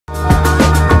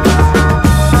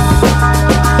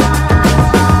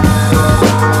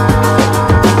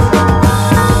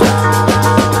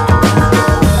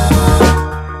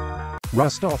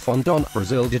Rostov-on-Don.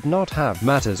 Brazil did not have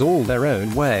matters all their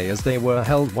own way as they were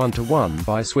held 1-1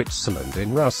 by Switzerland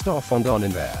in Rostov-on-Don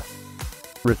in their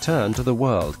return to the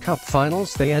World Cup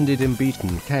finals. They ended in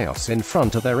beaten chaos in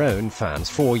front of their own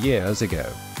fans 4 years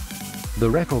ago. The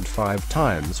record 5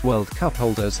 times World Cup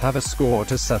holders have a score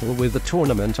to settle with the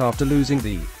tournament after losing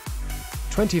the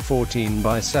 2014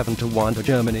 by 7-1 to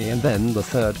Germany and then the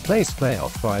third-place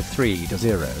playoff by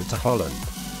 3-0 to Holland.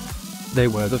 They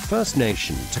were the first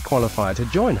nation to qualify to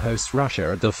join host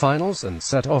Russia at the finals and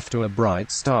set off to a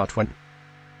bright start when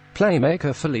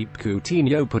playmaker Philippe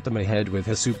Coutinho put them ahead with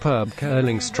a superb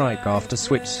curling strike after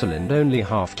Switzerland only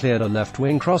half-cleared a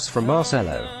left-wing cross from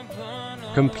Marcelo.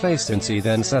 Complacency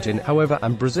then set in, however,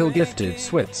 and Brazil gifted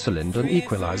Switzerland an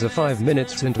equalizer 5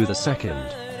 minutes into the second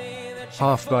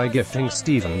half by gifting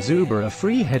Steven Zuber a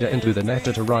free header into the net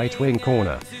at a right-wing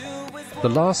corner. The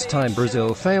last time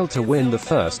Brazil failed to win the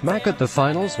first match at the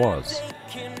finals was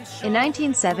in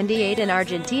 1978 in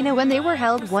Argentina when they were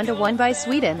held 1-1 by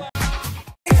Sweden.